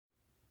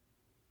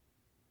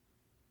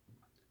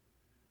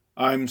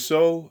I'm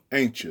so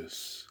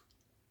anxious.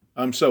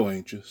 I'm so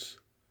anxious.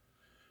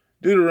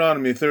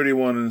 Deuteronomy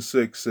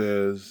 31:6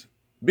 says,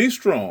 Be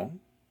strong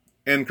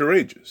and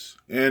courageous,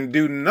 and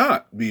do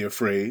not be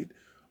afraid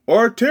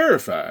or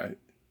terrified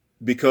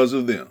because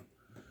of them.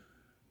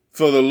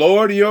 For the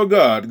Lord your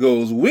God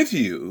goes with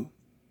you,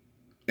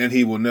 and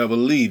he will never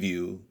leave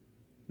you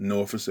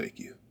nor forsake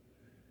you.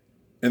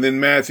 And then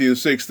Matthew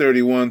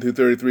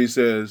 6:31-33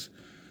 says,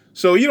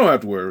 So you don't have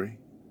to worry.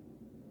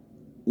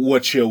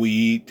 What shall we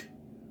eat?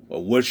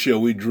 Or what shall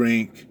we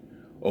drink?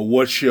 Or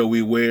what shall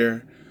we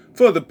wear?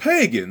 For the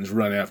pagans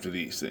run after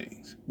these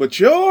things. But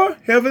your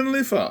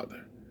heavenly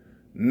Father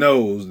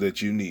knows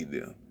that you need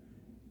them.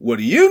 What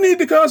you need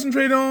to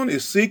concentrate on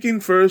is seeking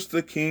first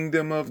the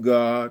kingdom of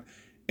God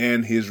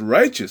and his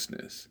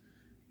righteousness,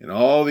 and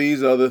all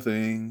these other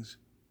things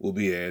will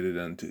be added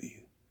unto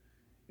you.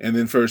 And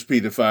then 1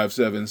 Peter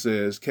 5:7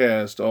 says,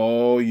 Cast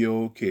all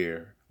your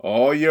care,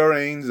 all your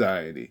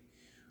anxiety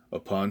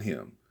upon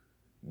him,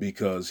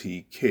 because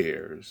he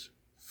cares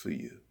for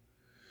you.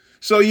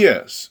 So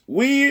yes,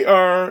 we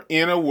are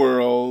in a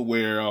world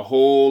where a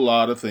whole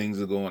lot of things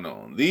are going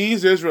on.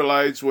 These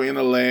Israelites were in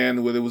a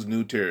land where there was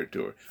new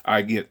territory.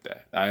 I get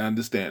that. I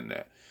understand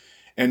that.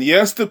 And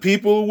yes, the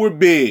people were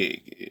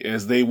big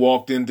as they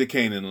walked into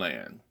Canaan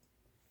land.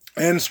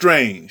 And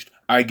strange.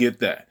 I get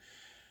that.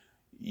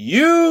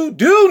 You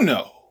do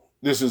know,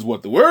 this is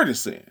what the word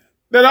is saying,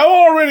 that I've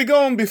already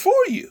gone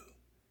before you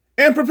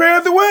and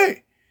prepared the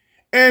way.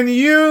 And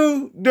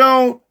you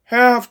don't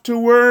have to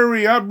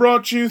worry. I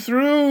brought you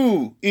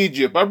through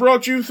Egypt. I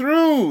brought you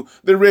through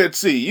the Red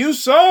Sea. You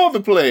saw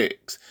the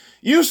plagues.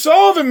 You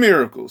saw the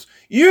miracles.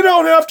 You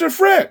don't have to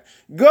fret.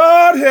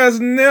 God has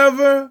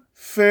never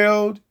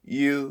failed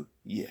you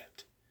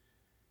yet.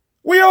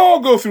 We all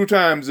go through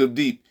times of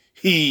deep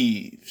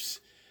heaves,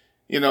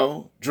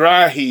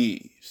 dry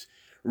heaves,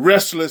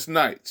 restless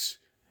nights,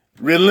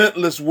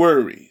 relentless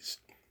worries.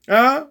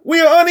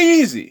 We are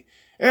uneasy.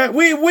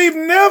 We've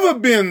never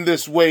been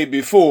this way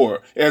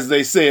before, as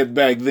they said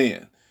back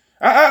then.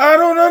 I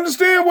don't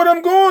understand what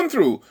I'm going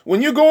through.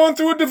 When you're going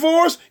through a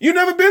divorce, you've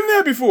never been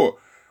there before.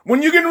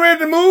 When you're getting ready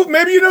to move,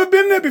 maybe you've never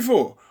been there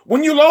before.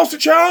 When you lost a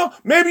child,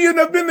 maybe you've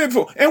never been there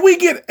before. And we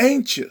get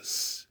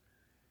anxious.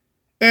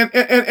 And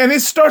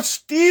it starts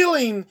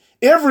stealing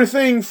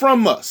everything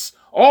from us.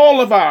 All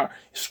of our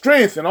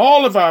strength and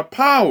all of our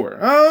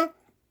power.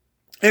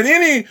 And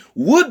any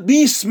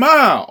would-be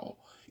smile,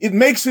 it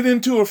makes it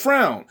into a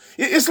frown.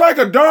 It's like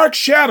a dark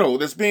shadow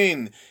that's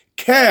being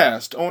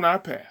cast on our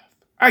path.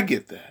 I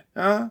get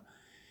that.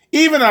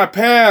 Even our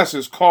past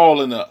is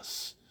calling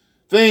us.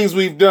 Things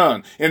we've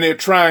done, and they're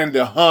trying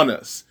to hunt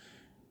us.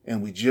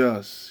 And we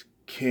just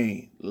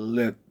can't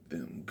let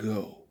them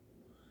go.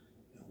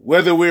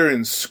 Whether we're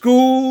in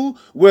school,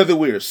 whether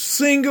we're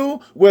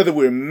single, whether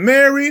we're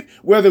married,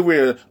 whether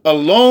we're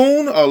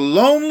alone or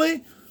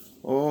lonely,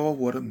 oh,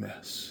 what a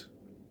mess.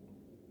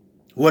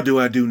 What do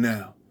I do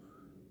now?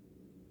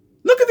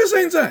 Look at this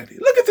anxiety.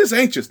 Look at this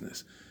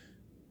anxiousness.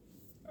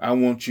 I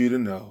want you to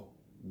know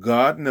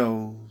God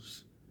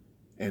knows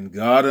and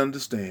God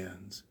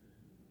understands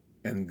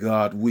and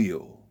God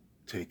will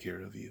take care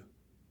of you.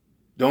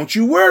 Don't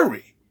you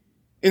worry.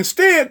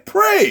 Instead,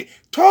 pray.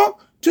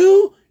 Talk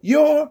to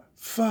your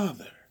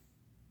Father.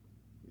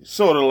 It's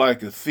sort of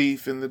like a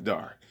thief in the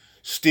dark,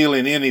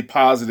 stealing any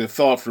positive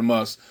thought from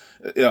us,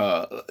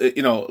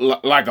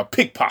 like a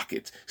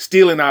pickpocket,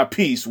 stealing our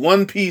peace,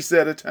 one piece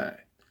at a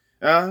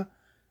time.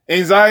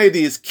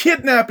 Anxiety is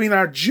kidnapping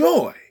our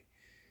joy,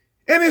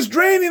 and it's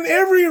draining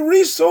every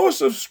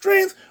resource of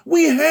strength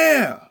we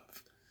have.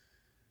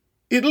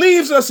 It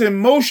leaves us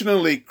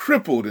emotionally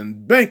crippled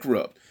and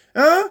bankrupt.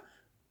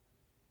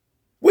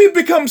 We've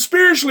become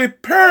spiritually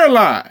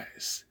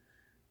paralyzed.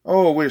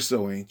 Oh, we're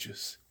so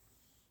anxious.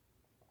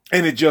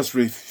 And it just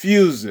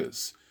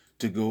refuses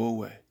to go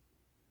away.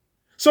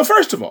 So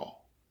first of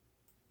all,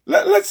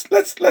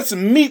 let's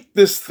meet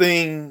this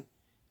thing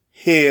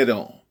head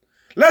on.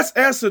 Let's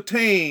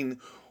ascertain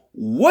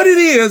what it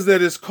is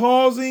that is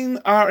causing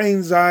our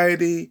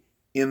anxiety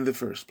in the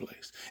first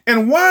place.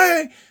 And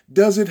why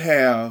does it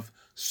have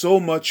so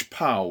much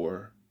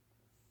power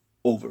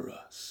over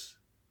us?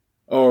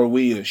 Are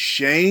we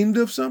ashamed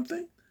of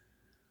something?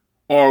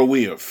 Are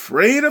we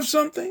afraid of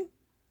something?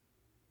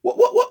 What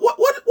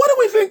do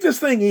we think this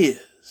thing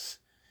is?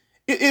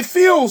 It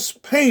feels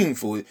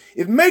painful.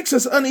 It makes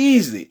us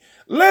uneasy.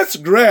 Let's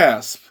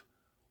grasp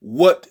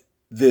what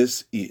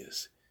this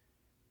is.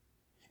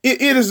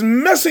 It is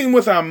messing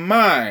with our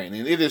mind,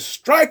 and it is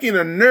striking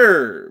a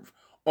nerve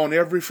on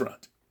every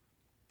front.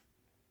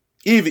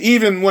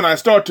 Even when I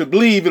start to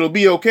believe it'll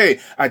be okay,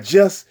 I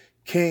just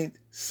can't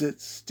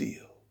sit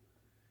still.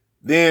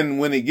 Then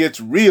when it gets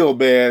real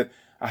bad,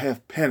 I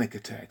have panic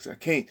attacks. I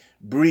can't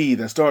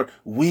breathe. I start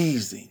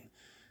wheezing.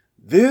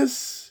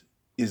 This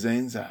is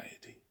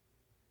anxiety,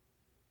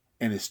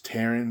 and it's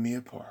tearing me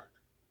apart.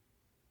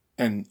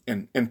 And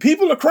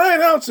people are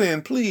crying out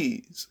saying,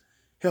 please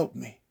help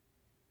me.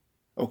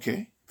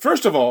 Okay,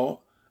 first of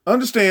all,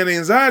 understand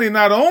anxiety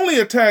not only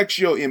attacks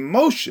your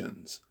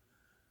emotions,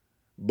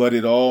 but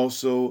it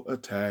also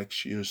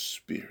attacks your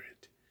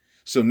spirit.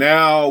 So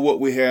now what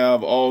we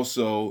have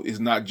also is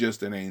not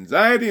just an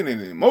anxiety and an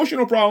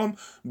emotional problem,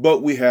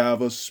 but we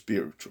have a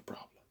spiritual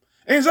problem.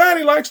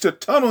 Anxiety likes to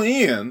tunnel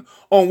in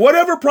on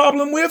whatever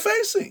problem we're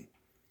facing,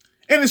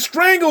 and it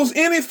strangles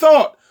any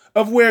thought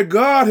of where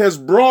God has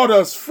brought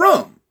us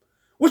from,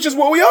 which is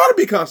what we ought to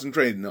be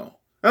concentrating on.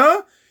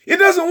 It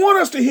doesn't want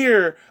us to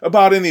hear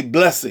about any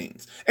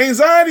blessings.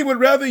 Anxiety would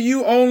rather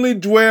you only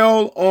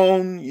dwell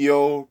on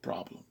your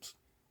problems.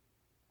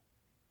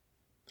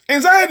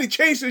 Anxiety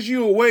chases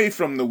you away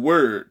from the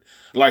word,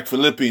 like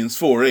Philippians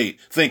 4:8.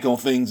 Think on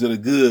things that are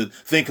good.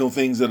 Think on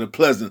things that are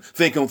pleasant.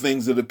 Think on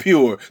things that are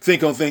pure.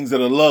 Think on things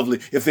that are lovely.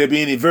 If there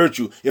be any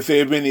virtue, if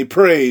there be any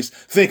praise,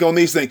 think on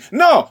these things.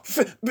 No,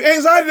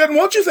 anxiety doesn't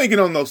want you thinking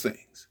on those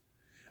things.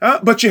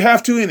 But you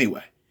have to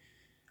anyway.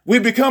 We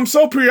become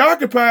so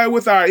preoccupied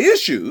with our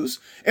issues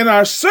and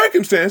our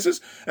circumstances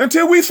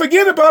until we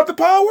forget about the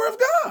power of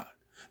God.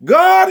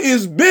 God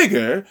is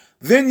bigger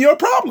than your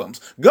problems.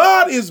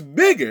 God is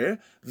bigger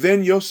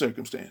than your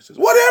circumstances.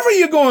 Whatever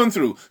you're going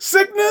through,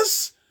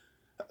 sickness,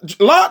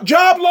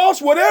 job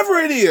loss, whatever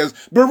it is,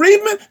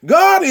 bereavement,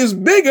 God is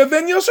bigger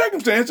than your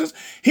circumstances.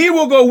 He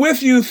will go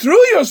with you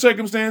through your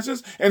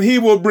circumstances, and he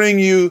will bring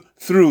you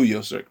through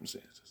your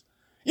circumstances.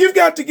 You've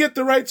got to get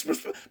the right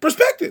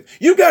perspective.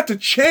 You've got to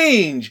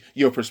change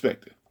your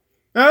perspective.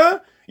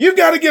 You've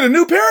got to get a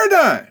new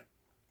paradigm.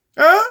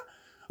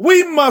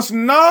 We must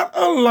not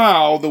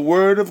allow the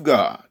word of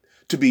God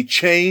to be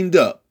chained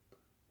up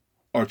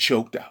or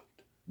choked out.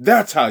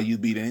 That's how you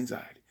beat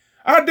anxiety.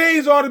 Our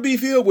days ought to be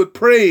filled with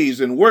praise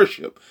and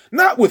worship,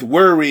 not with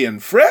worry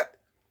and fret.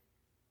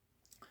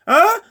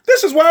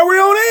 This is why we're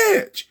on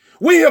edge.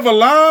 We have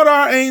allowed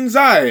our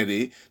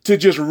anxiety to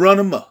just run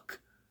amok.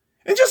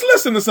 And just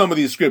listen to some of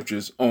these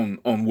scriptures on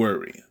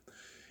worrying.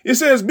 It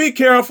says, be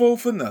careful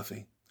for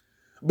nothing,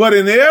 but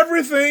in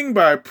everything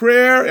by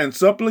prayer and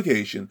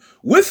supplication,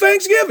 with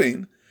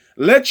thanksgiving,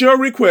 let your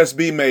requests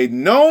be made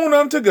known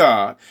unto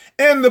God,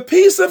 and the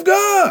peace of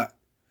God,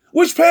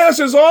 which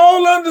passes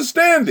all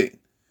understanding,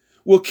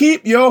 will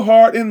keep your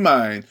heart and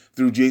mind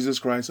through Jesus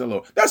Christ our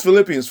Lord. That's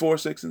Philippians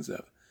 4:6 and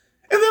 7.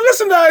 And then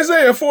listen to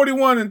Isaiah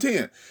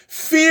 41:10.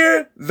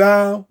 Fear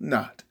thou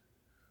not,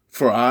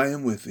 for I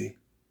am with thee.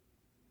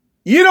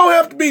 You don't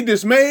have to be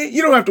dismayed.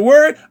 You don't have to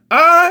worry.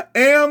 I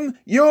am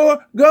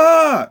your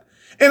God,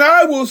 and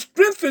I will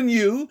strengthen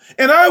you,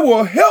 and I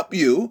will help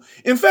you.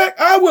 In fact,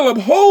 I will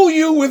uphold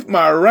you with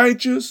my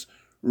righteous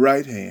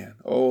right hand.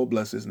 Oh,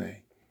 bless his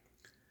name.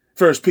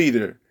 1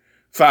 Peter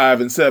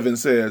 5:7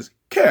 says,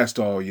 cast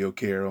all your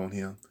care on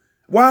him.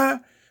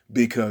 Why?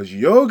 Because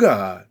your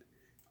God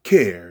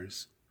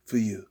cares for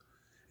you.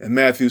 And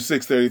Matthew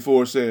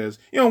 6:34 says,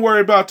 you don't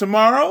worry about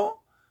tomorrow.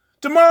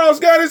 Tomorrow's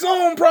got its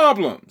own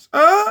problems.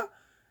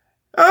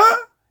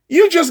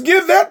 You just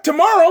give that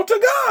tomorrow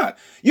to God.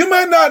 You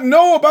might not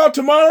know about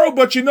tomorrow,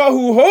 but you know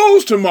who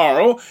holds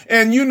tomorrow,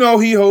 and you know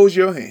he holds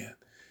your hand.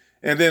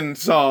 And then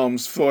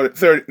Psalms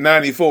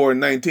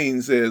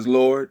 94:19 says,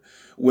 Lord,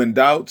 when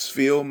doubts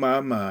fill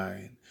my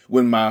mind,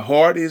 when my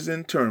heart is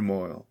in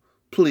turmoil,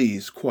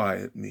 please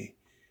quiet me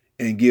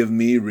and give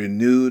me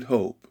renewed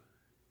hope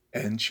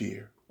and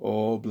cheer.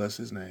 Oh, bless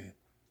his name.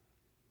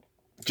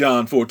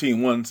 John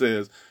 14:1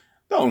 says,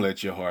 don't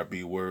let your heart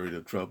be worried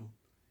or troubled.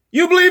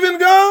 You believe in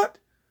God?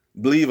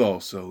 Believe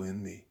also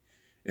in me.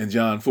 And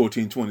John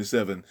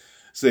 14:27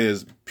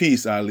 says,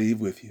 peace I leave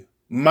with you.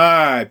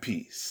 My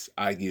peace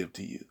I give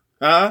to you.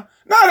 Not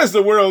as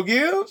the world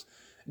gives,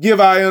 give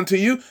I unto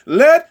you.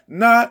 Let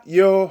not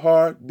your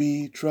heart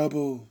be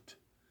troubled,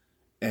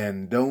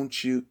 and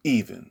don't you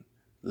even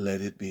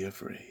let it be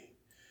afraid.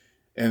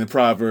 And in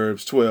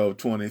Proverbs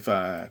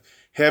 12:25,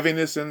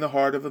 heaviness in the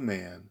heart of a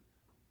man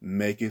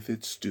maketh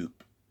it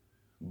stoop,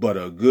 but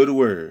a good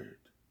word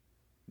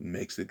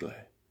makes it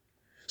glad.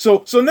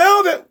 So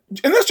now that,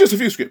 and that's just a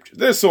few scriptures.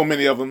 There's so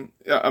many of them.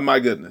 My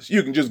goodness,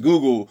 you can just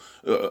Google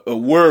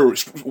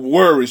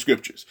worry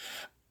scriptures.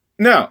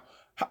 Now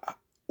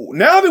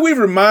that we've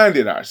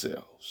reminded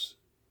ourselves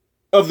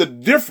of the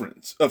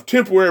difference of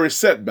temporary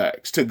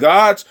setbacks to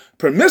God's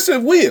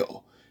permissive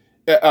will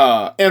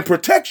and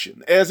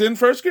protection, as in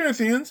 1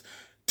 Corinthians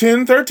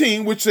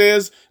 10:13, which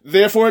says,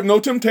 therefore, if no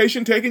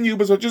temptation taken you,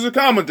 but such as is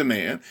common to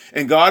man,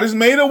 and God has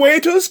made a way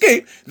to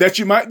escape that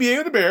you might be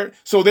able to bear it.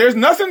 So there's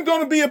nothing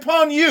going to be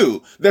upon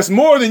you that's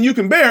more than you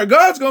can bear.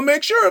 God's going to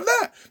make sure of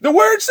that. The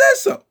word says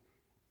so.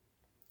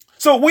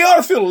 So we ought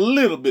to feel a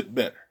little bit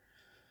better.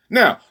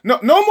 Now, no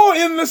more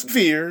endless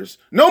fears,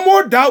 no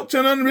more doubts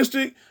and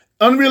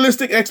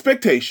unrealistic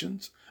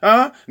expectations,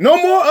 no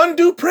more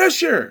undue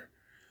pressure.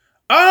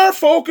 Our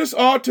focus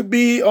ought to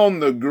be on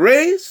the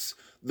grace,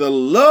 the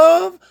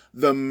love,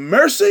 the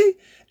mercy,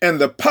 and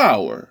the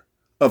power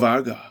of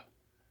our God.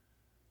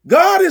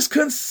 God is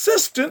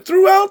consistent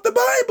throughout the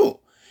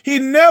Bible. He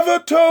never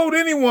told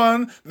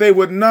anyone they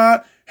would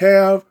not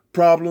have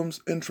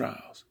problems and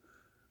trials.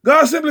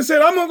 God simply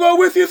said, I'm going to go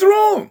with you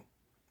through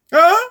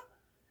them.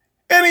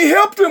 And he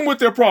helped them with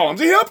their problems.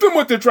 He helped them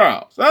with their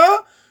trials.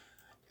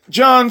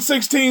 John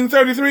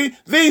 16:33,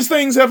 these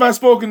things have I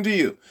spoken to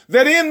you,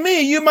 that in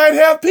me you might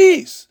have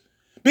peace.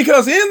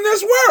 Because in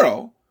this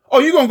world,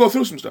 you're going to go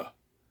through some stuff.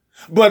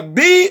 But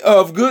be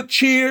of good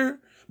cheer,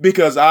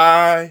 because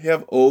I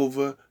have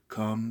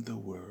overcome the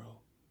world.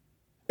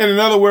 And in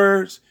other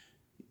words,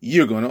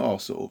 you're going to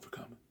also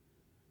overcome it.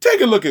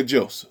 Take a look at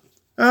Joseph.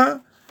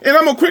 And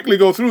I'm going to quickly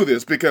go through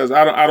this because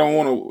I don't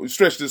want to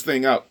stretch this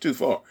thing out too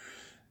far.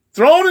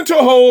 Thrown into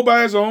a hole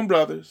by his own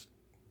brothers.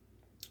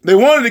 They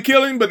wanted to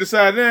kill him, but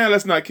decided,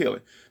 let's not kill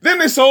him. Then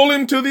they sold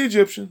him to the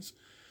Egyptians.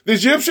 The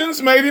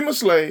Egyptians made him a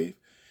slave.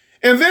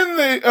 And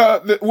then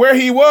where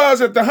he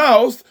was at the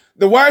house,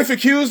 the wife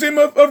accused him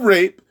of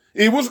rape.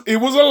 It was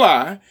a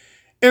lie.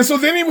 And so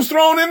then he was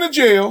thrown into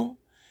jail.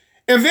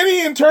 And then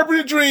he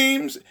interpreted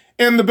dreams.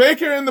 And the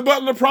baker and the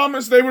butler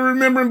promised they would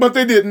remember him, but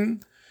they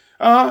didn't.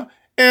 And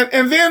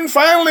then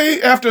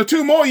finally, after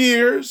 2 more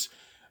years,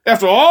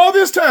 after all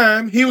this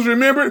time, he was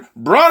remembered,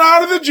 brought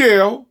out of the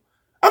jail.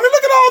 I mean,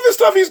 look at all this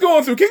stuff he's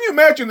going through. Can you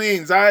imagine the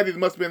anxiety that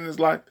must have been in his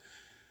life?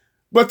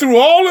 But through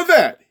all of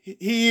that,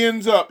 he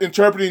ends up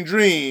interpreting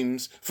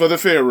dreams for the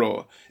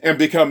Pharaoh and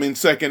becoming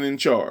second in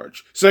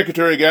charge,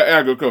 Secretary of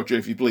Agriculture,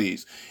 if you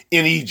please,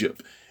 in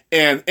Egypt.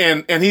 And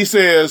he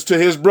says to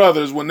his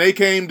brothers when they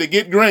came to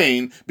get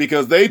grain,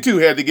 because they too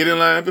had to get in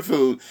line for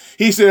food,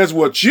 he says,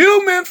 what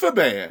you meant for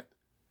bad,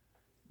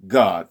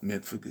 God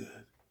meant for good.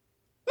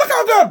 Look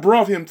how God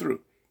brought him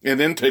through. And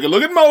then take a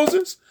look at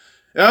Moses.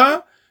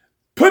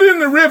 Put in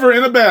the river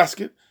in a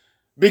basket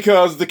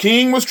because the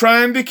king was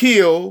trying to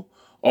kill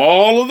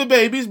all of the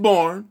babies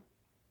born.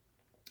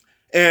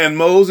 And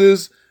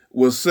Moses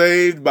was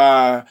saved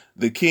by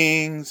the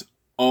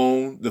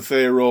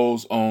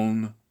Pharaoh's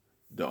own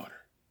daughter.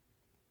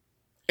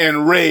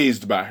 And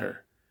raised by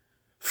her.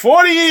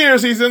 40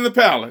 years he's in the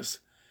palace.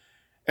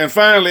 And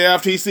finally,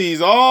 after he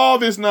sees all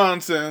this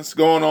nonsense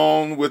going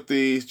on with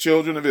the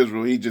children of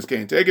Israel, he just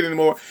can't take it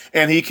anymore.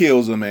 And he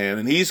kills a man.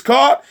 And he's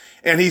caught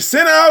and he's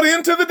sent out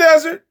into the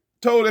desert,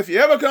 told, if you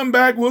ever come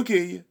back, we'll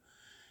kill you.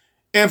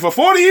 And for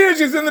 40 years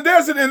he's in the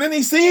desert. And then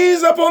he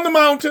sees up on the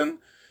mountain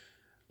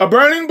a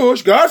burning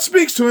bush. God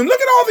speaks to him.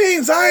 Look at all the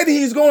anxiety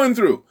he's going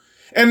through.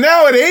 And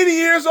now at 80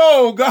 years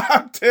old,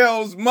 God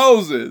tells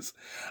Moses,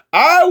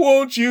 I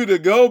want you to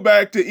go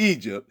back to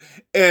Egypt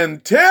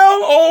and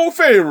tell old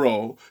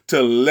Pharaoh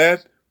to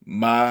let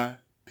my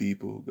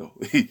people go.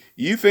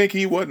 You think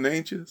he wasn't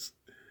anxious?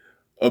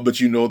 But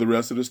you know the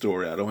rest of the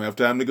story. I don't have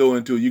time to go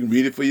into it. You can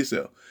read it for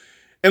yourself.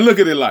 And look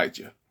at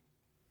Elijah,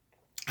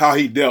 how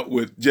he dealt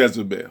with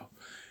Jezebel.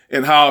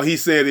 And how he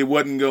said it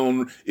wasn't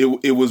going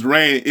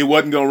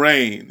to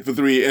rain for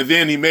 3 years. And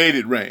then he made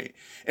it rain.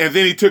 And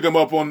then he took him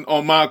up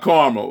on Mount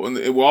Carmel and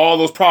with all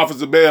those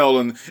prophets of Baal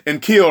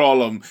and killed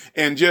all of them.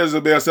 And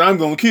Jezebel said, I'm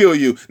going to kill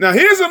you. Now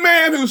here's a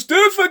man who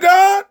stood for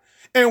God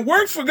and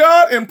worked for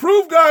God and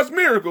proved God's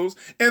miracles.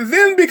 And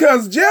then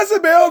because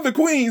Jezebel, the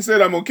queen,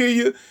 said, I'm going to kill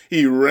you,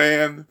 he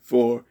ran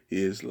for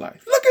his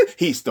life.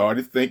 He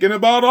started thinking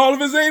about all of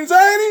his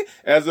anxiety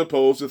as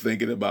opposed to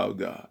thinking about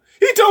God.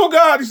 He told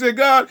God, he said,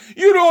 God,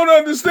 you don't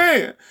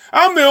understand.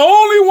 I'm the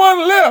only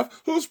one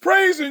left who's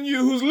praising you,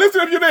 who's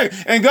lifting up your name.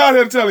 And God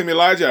had to tell him,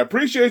 Elijah, I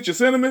appreciate your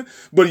sentiment,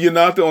 but you're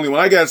not the only one.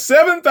 I got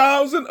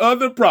 7,000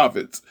 other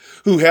prophets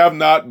who have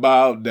not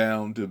bowed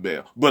down to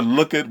Baal. But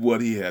look at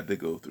what he had to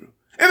go through.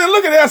 And then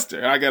look at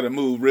Esther. I got to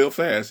move real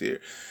fast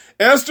here.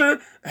 Esther,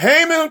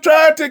 Haman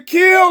tried to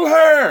kill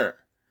her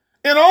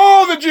and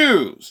all the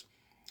Jews.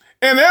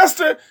 And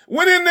Esther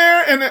went in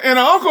there and her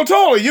uncle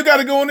told her, you got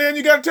to go in there and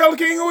you got to tell the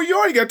king who you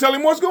are. You got to tell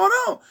him what's going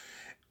on.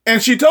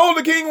 And she told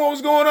the king what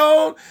was going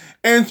on.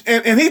 And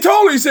he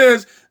told her, he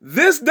says,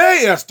 this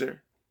day,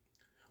 Esther,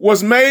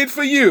 was made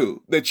for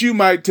you that you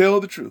might tell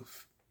the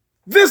truth.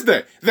 This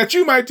day, that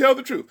you might tell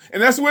the truth.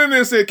 And that's when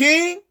they said,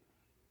 King,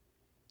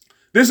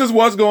 this is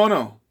what's going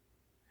on.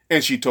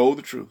 And she told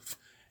the truth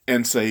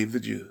and saved the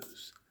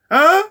Jews.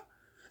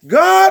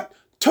 God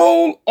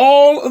told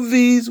all of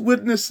these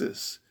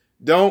witnesses,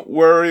 don't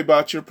worry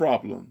about your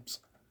problems.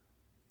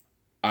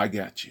 I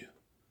got you.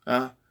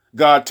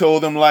 God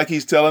told them like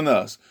he's telling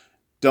us,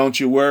 don't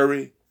you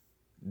worry,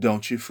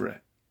 don't you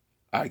fret.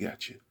 I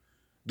got you.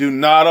 Do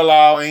not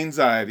allow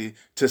anxiety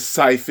to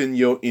siphon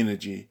your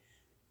energy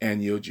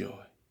and your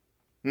joy.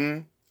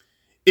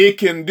 It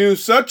can do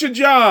such a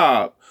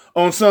job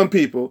on some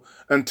people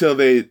until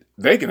they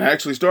can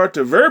actually start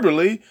to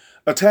verbally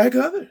attack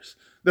others.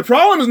 The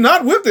problem is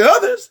not with the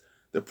others.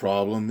 The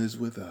problem is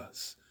with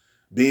us.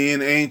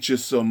 Being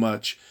anxious so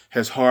much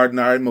has hardened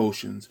our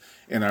emotions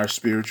and our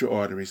spiritual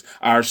arteries.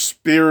 Our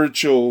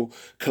spiritual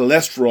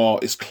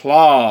cholesterol is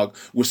clogged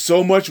with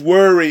so much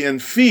worry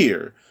and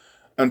fear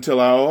until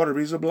our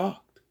arteries are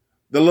blocked.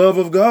 The love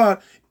of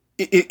God,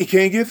 it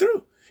can't get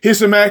through.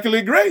 His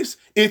immaculate grace,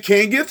 it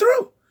can't get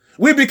through.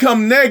 We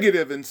become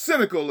negative and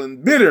cynical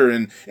and bitter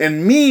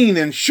and mean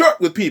and short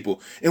with people.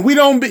 And we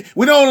don't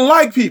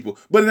like people.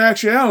 But in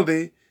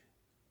actuality,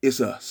 it's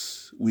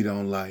us. We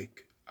don't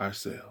like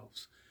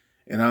ourselves.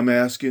 And I'm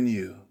asking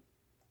you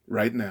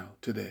right now,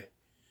 today,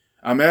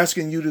 I'm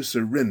asking you to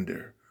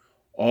surrender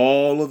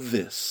all of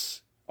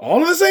this,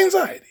 all of this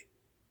anxiety,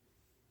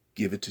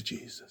 give it to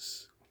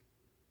Jesus.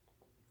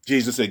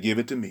 Jesus said, give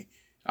it to me.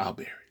 I'll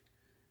bear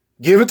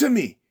it. Give it to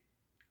me.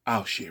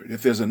 I'll share it.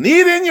 If there's a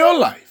need in your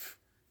life,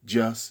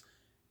 just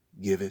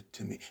give it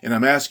to me. And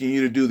I'm asking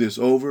you to do this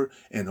over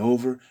and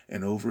over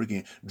and over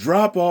again.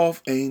 Drop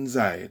off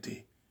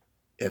anxiety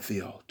at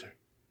the altar.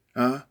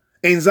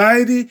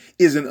 Anxiety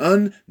is an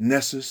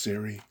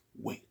unnecessary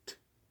weight,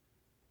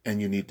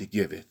 and you need to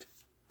give it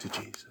to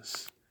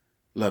Jesus.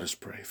 Let us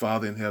pray.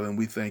 Father in heaven,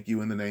 we thank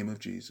you in the name of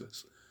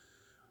Jesus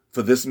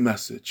for this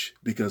message,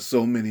 because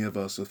so many of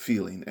us are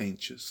feeling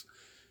anxious,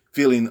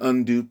 feeling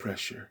undue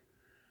pressure.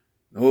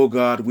 Oh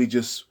God, we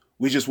just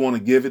want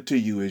to give it to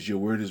you as your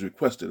word has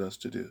requested us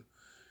to do.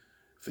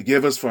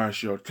 Forgive us for our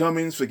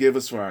shortcomings. Forgive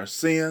us for our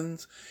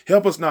sins.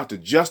 Help us not to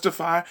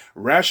justify,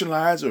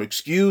 rationalize, or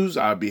excuse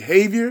our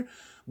behavior,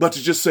 but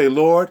to just say,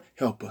 Lord,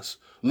 help us.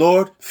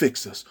 Lord,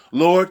 fix us.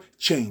 Lord,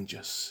 change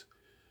us.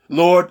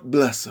 Lord,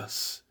 bless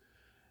us.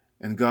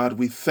 And God,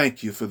 we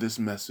thank you for this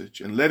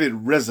message, and let it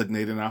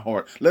resonate in our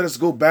heart. Let us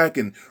go back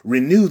and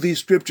renew these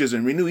scriptures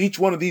and renew each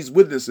one of these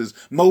witnesses,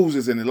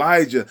 Moses and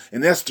Elijah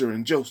and Esther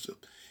and Joseph.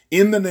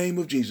 In the name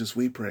of Jesus,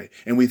 we pray,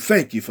 and we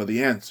thank you for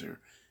the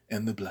answer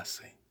and the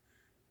blessing.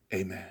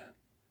 Amen.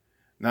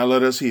 Now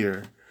let us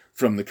hear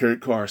from the Kurt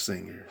Carr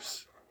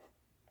Singers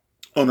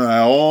on I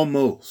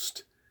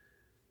Almost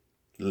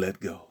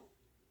Let Go.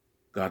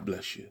 God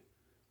bless you.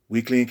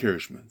 Weekly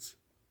Encouragements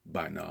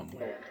by Nam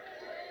Ware.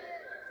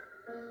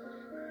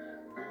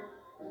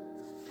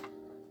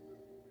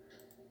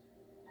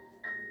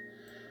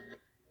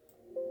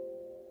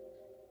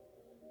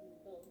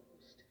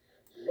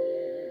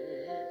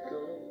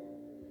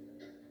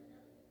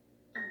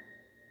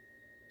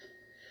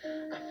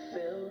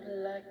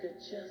 I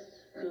just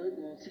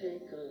couldn't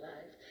take a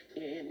life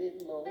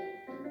anymore.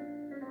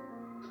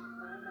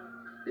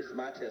 This is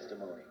my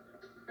testimony.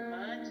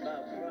 My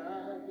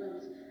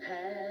problems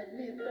had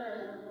me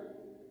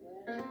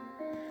bound.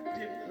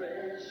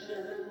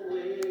 Depression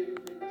weighed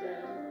me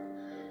down.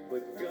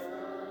 But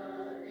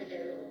God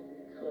held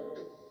me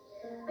close,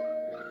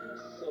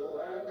 so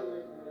I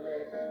wouldn't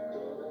let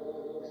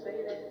go. Say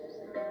that.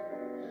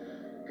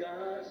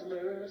 God's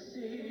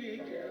mercy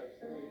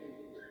kept me.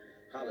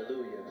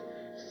 Hallelujah.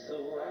 So I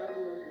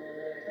wouldn't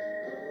let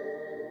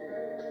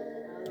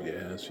go.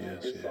 Yes.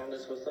 This song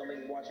is for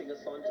somebody watching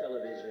us on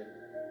television.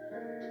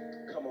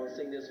 Come on,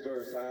 sing this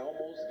verse. I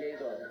almost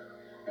gave up.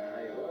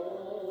 I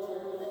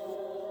almost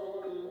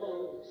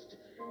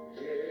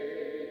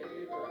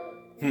gave up.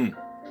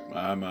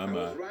 My. I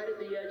was right at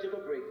the edge of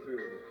a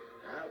breakthrough.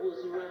 I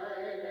was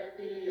right at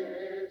the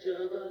edge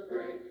of a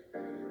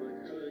breakthrough,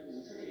 but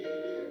couldn't see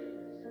it.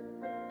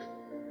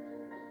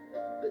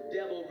 The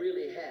devil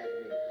really had me.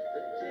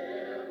 The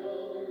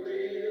devil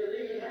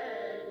really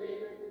had me.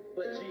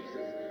 But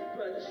Jesus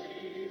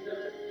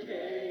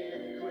came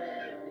and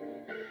grabbed me.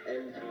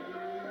 And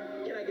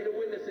can I get a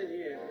witness in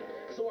here?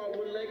 So I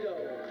wouldn't let go.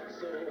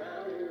 So I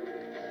would.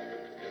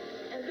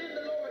 And then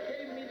the Lord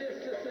gave me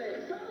this to say.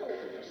 So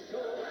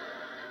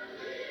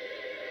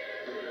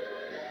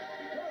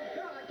because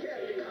God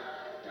kept me.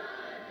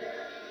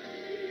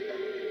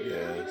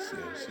 Yes.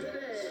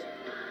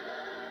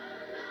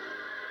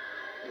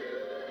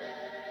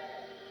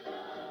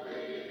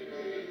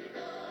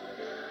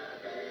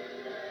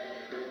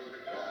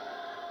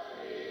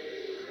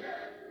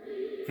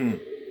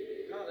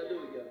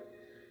 Hallelujah.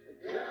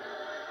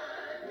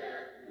 God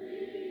kept me.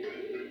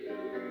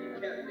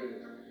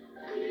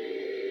 He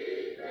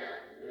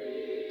kept me.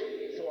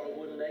 So I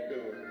wouldn't let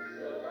go.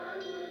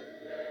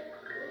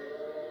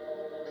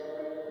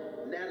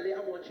 Natalie, I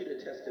want you to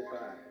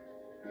testify.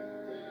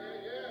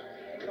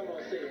 Come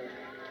on, sing it.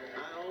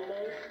 I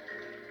almost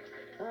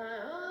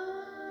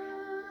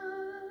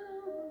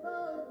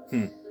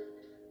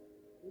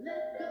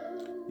let go.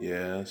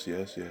 Yes.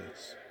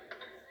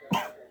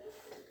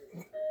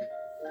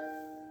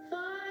 I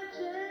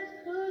just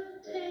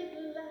couldn't take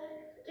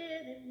life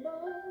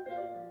anymore.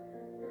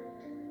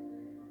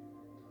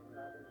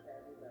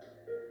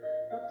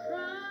 My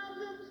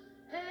problems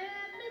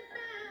had me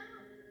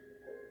bound.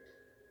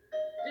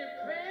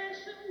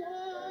 Depression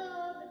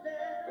wore me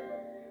down.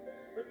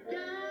 But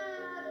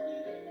God, He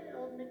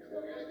held me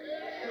close.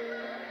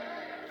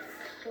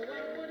 So I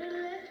wouldn't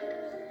let go.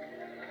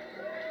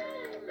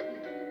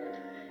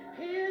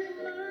 His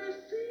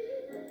mercy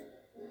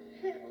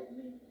held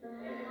me.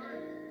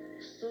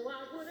 So I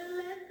wouldn't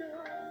let go.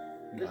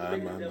 Let's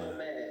make the devil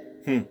mad.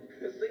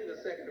 Let's sing the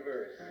second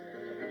verse.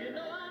 You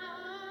know I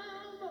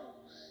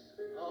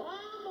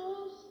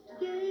almost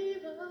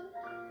gave up.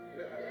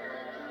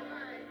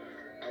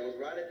 I was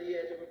right at the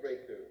edge of a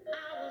breakthrough. I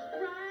was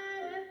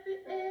right at the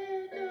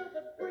edge of a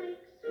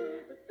breakthrough,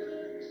 but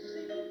couldn't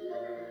see.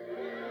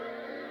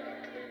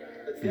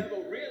 The devil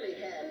really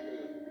had me.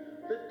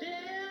 The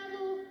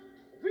devil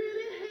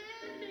really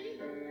had me.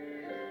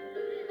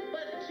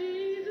 But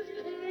Jesus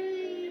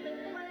came and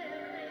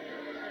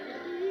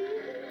grabbed me.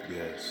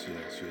 Yes.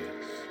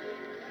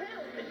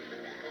 Help me.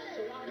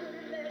 So I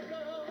wouldn't let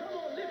go. Come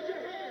on, lift your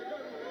hands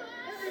up.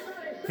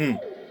 Everybody,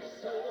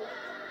 so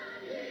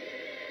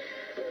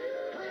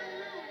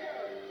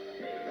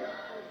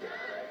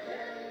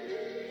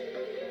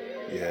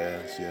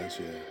Yes, yes,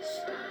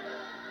 yes.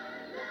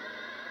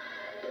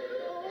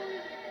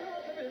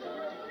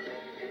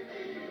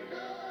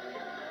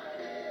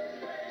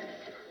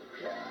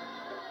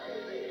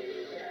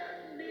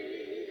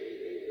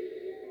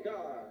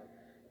 God.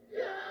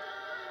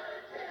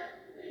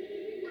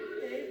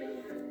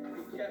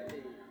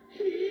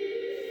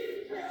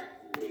 He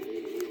kept me.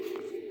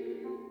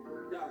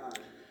 God.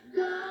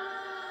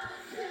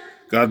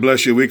 God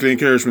bless you. Weekly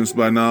Encouragements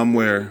by Nam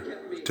Ware.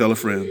 Tell a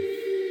friend.